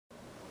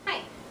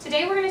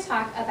Today we're going to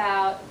talk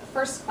about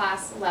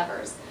first-class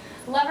levers.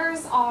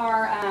 Levers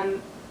are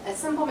a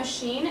simple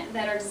machine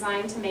that are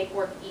designed to make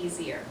work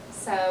easier.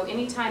 So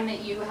anytime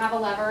that you have a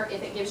lever,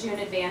 if it gives you an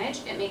advantage,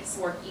 it makes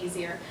work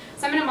easier.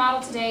 So I'm going to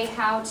model today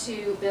how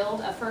to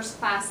build a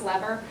first-class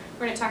lever.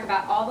 We're going to talk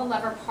about all the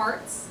lever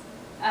parts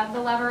of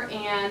the lever,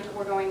 and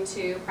we're going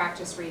to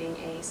practice reading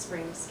a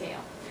spring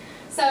scale.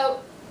 So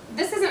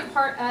this isn't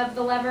part of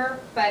the lever,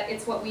 but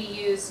it's what we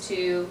use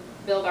to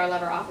build our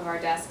lever off of our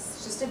desks.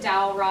 It's just a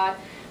dowel rod.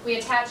 We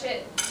attach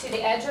it to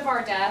the edge of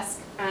our desk.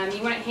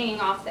 You want it hanging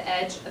off the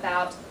edge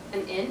about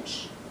an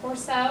inch or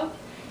so.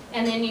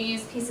 And then you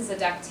use pieces of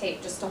duct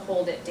tape just to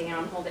hold it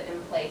down, hold it in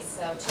place.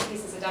 So 2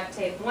 pieces of duct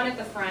tape, one at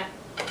the front,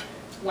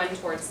 one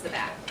towards the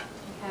back.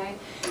 Okay.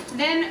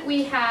 Then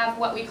we have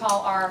what we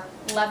call our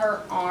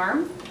lever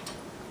arm.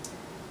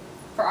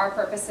 For our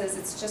purposes,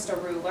 it's just a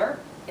ruler.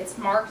 It's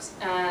marked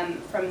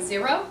from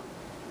 0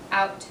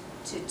 out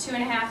to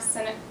 2.5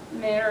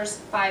 centimeters,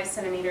 5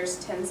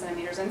 centimeters, 10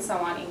 centimeters, and so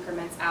on,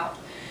 increments out.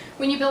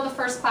 When you build a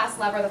first-class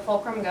lever, the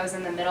fulcrum goes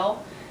in the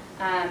middle.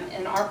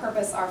 In our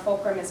purpose, our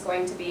fulcrum is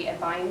going to be a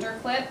binder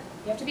clip.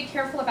 You have to be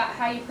careful about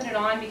how you put it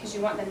on because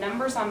you want the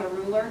numbers on the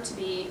ruler to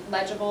be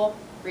legible,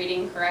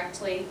 reading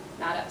correctly,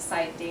 not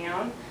upside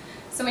down.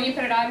 So when you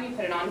put it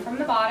on from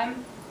the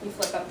bottom, you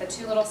flip up the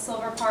 2 little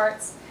silver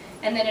parts,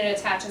 and then it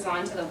attaches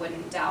onto the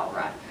wooden dowel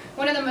rod.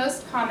 One of the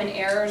most common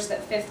errors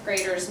that 5th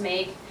graders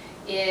make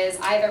is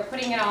either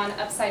putting it on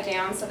upside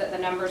down so that the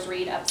numbers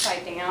read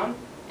upside down,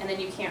 and then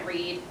you can't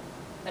read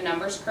the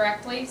numbers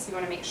correctly, so you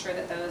want to make sure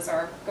that those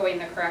are going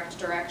the correct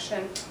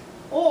direction.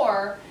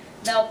 Or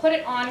they'll put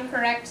it on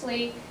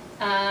correctly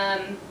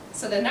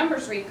so the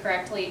numbers read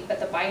correctly,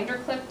 but the binder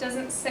clip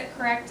doesn't sit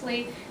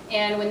correctly,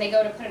 and when they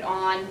go to put it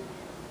on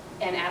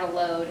and add a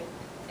load,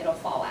 it'll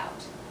fall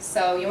out.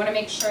 So you want to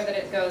make sure that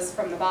it goes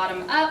from the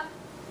bottom up,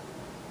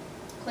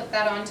 clip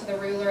that onto the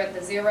ruler at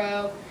the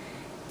 0,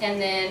 and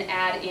then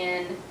add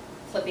in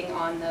flipping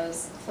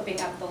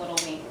up the little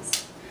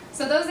wings.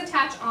 So those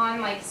attach on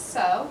like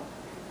so,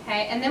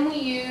 okay, and then we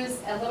use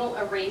a little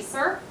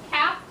eraser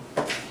cap,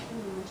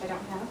 which I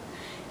don't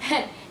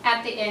have,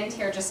 at the end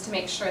here just to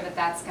make sure that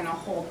that's going to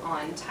hold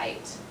on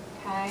tight,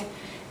 okay,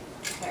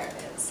 there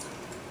it is.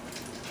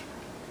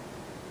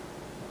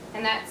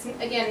 And that's,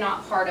 again,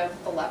 not part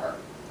of the lever.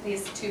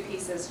 These 2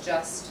 pieces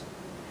just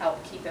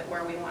help keep it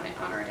where we want it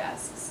on our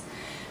desks.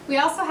 We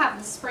also have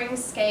the spring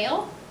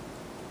scale.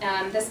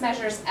 This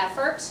measures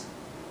effort.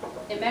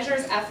 It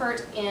measures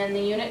effort in the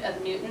unit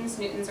of newtons.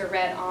 Newtons are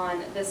read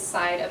on this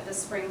side of the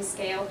spring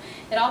scale.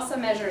 It also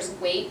measures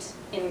weight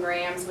in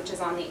grams, which is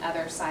on the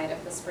other side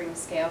of the spring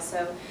scale.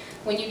 So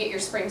when you get your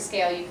spring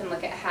scale, you can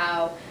look at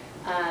how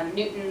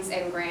newtons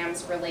and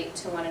grams relate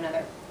to one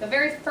another. The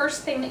very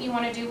first thing that you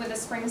want to do with a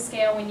spring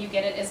scale when you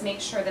get it is make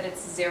sure that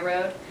it's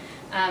zeroed.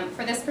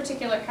 For this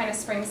particular kind of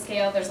spring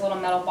scale, there's a little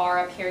metal bar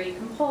up here you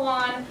can pull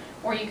on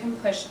or you can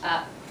push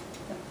up.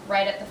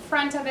 Right at the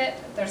front of it,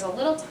 there's a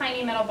little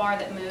tiny metal bar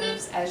that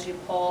moves as you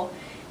pull,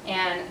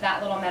 and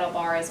that little metal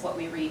bar is what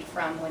we read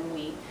from when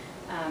we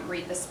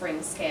read the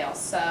spring scale.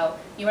 So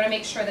you want to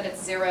make sure that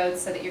it's zeroed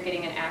so that you're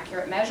getting an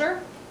accurate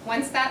measure.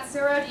 Once that's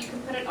zeroed, you can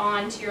put it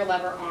on to your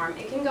lever arm.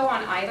 It can go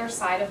on either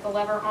side of the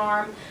lever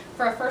arm.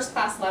 For a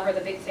first-class lever,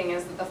 the big thing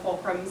is that the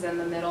fulcrum's in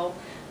the middle.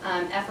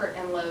 Effort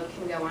and load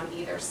can go on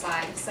either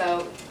side.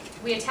 So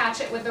we attach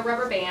it with the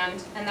rubber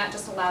band, and that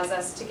just allows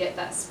us to get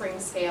that spring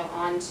scale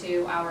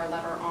onto our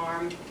lever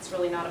arm. It's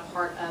really not a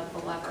part of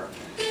the lever.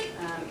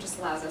 It just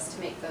allows us to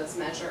make those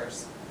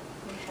measures.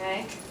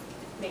 Okay?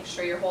 Make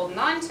sure you're holding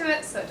on to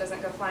it so it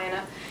doesn't go flying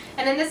up.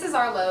 And then this is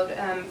our load.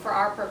 For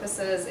our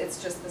purposes,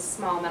 it's just this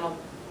small metal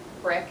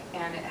brick,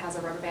 and it has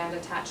a rubber band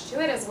attached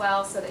to it as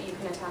well so that you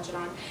can attach it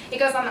on. It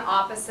goes on the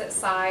opposite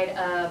side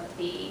of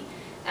the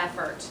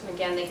effort. And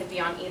again, they could be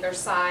on either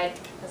side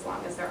as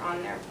long as they're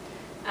on there.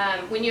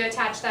 When you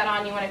attach that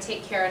on, you want to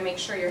take care and make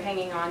sure you're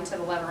hanging on to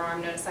the lever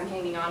arm. Notice I'm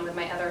hanging on with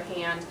my other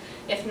hand.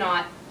 If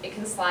not, it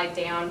can slide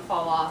down,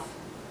 fall off.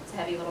 It's a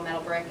heavy little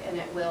metal brick, and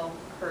it will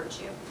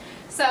hurt you.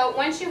 So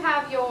once you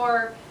have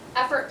your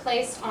effort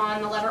placed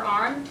on the lever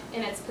arm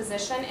in its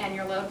position and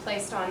your load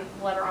placed on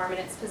the lever arm in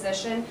its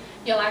position,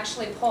 you'll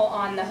actually pull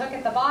on the hook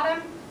at the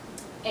bottom,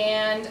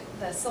 and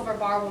the silver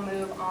bar will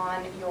move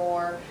on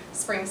your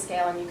spring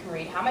scale, and you can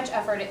read how much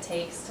effort it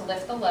takes to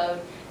lift the load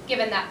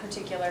given that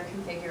particular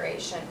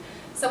configuration.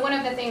 So one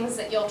of the things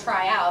that you'll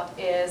try out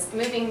is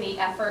moving the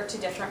effort to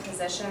different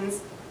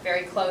positions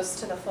very close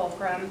to the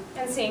fulcrum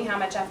and seeing how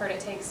much effort it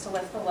takes to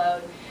lift the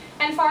load,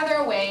 and farther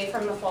away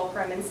from the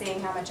fulcrum and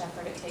seeing how much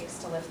effort it takes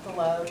to lift the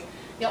load.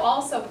 You'll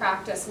also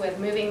practice with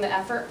moving the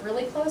effort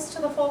really close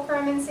to the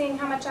fulcrum and seeing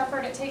how much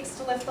effort it takes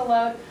to lift the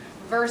load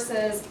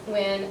versus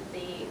when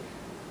the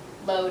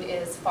load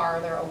is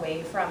farther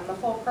away from the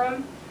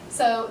fulcrum.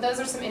 So those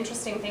are some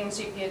interesting things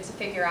you get to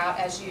figure out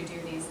as you do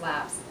these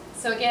labs.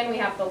 So again, we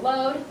have the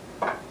load,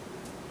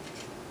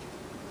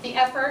 the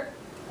effort,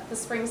 the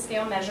spring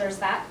scale measures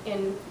that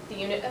in the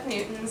unit of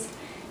newtons,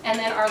 and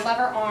then our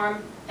lever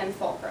arm and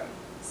fulcrum.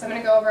 So I'm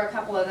going to go over a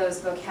couple of those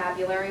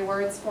vocabulary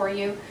words for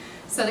you.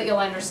 so that you'll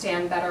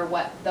understand better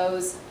what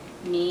those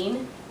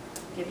mean.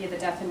 Give you the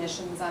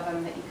definitions of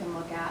them that you can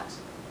look at.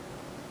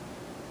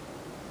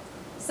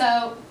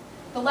 So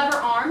the lever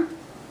arm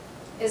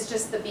is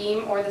just the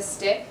beam or the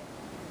stick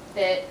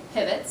that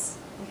pivots.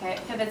 Okay,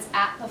 it pivots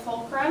at the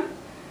fulcrum.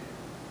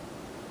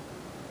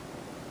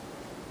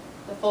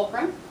 The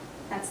fulcrum,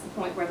 that's the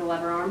point where the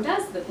lever arm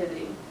does the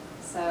pivoting.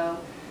 So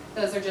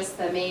those are just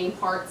the main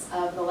parts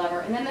of the lever.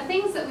 And then the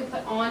things that we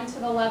put onto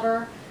the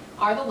lever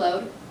are the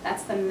load.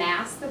 That's the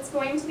mass that's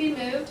going to be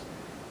moved.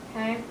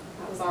 Okay,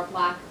 that was our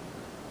black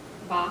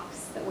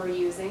box that we're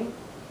using.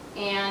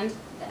 And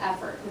the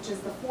effort, which is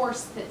the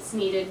force that's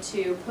needed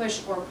to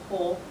push or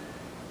pull.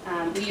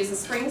 We use a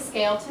spring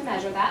scale to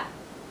measure that.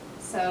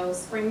 So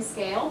spring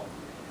scale,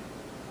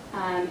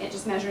 it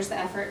just measures the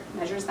effort,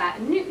 measures that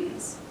in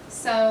newtons.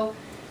 So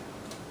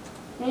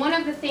one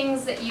of the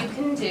things that you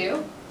can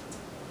do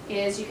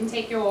is you can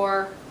take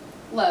your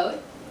load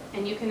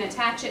and you can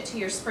attach it to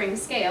your spring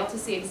scale to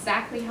see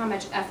exactly how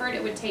much effort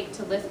it would take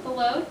to lift the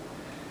load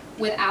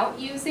without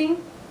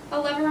using a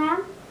lever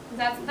arm.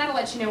 That'll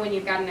let you know when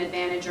you've got an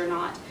advantage or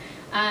not.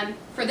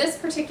 For this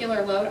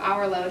particular load,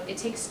 our load, it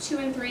takes 2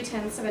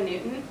 3/10 of a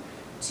newton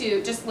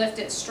to just lift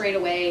it straight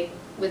away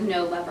with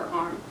no lever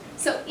arm.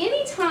 So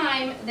any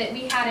time that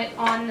we had it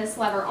on this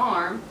lever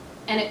arm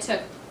and it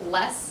took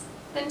less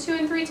than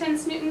 2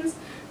 3/10 newtons,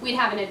 we'd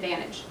have an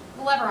advantage.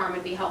 The lever arm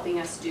would be helping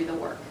us do the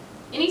work.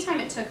 Anytime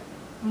it took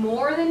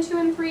more than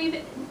 2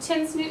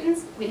 3/10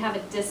 newtons, we'd have a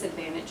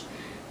disadvantage.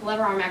 The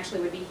lever arm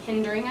actually would be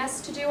hindering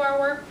us to do our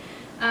work.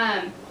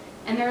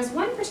 And there's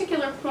one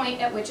particular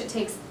point at which it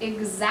takes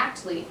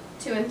exactly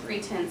 2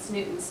 3/10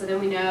 newtons, so then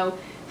we know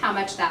how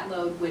much that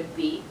load would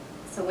be.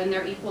 So when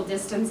they're equal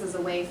distances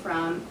away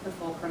from the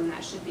fulcrum,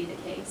 that should be the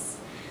case.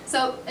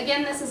 So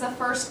again, this is a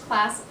first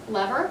class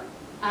lever.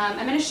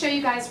 I'm going to show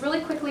you guys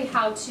really quickly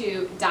how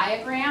to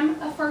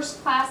diagram a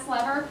first class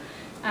lever.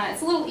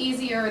 It's a little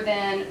easier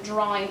than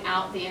drawing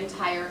out the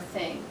entire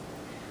thing.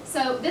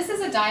 So this is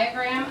a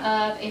diagram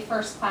of a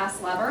first class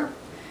lever.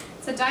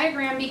 It's a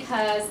diagram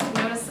because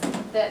notice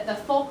that the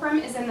fulcrum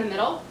is in the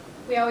middle.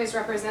 We always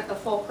represent the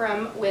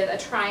fulcrum with a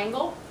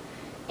triangle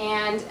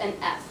and an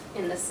F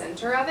in the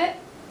center of it.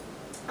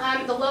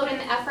 The load and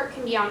the effort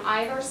can be on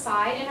either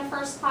side in a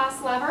first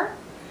class lever.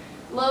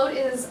 Load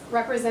is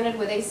represented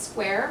with a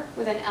square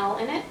with an L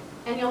in it,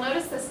 and you'll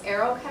notice this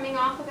arrow coming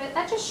off of it.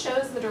 That just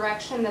shows the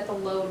direction that the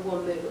load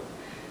will move.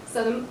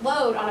 So the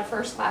load on a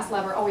first class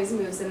lever always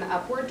moves in the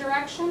upward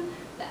direction.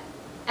 The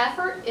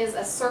effort is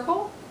a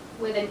circle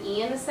with an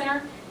E in the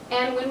center,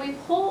 and when we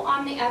pull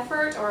on the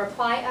effort or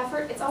apply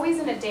effort, it's always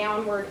in a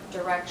downward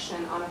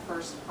direction on a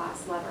first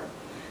class lever.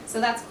 So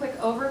that's a quick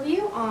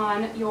overview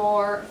on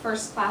your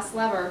first class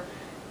lever.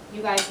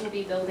 You guys will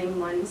be building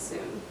one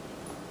soon.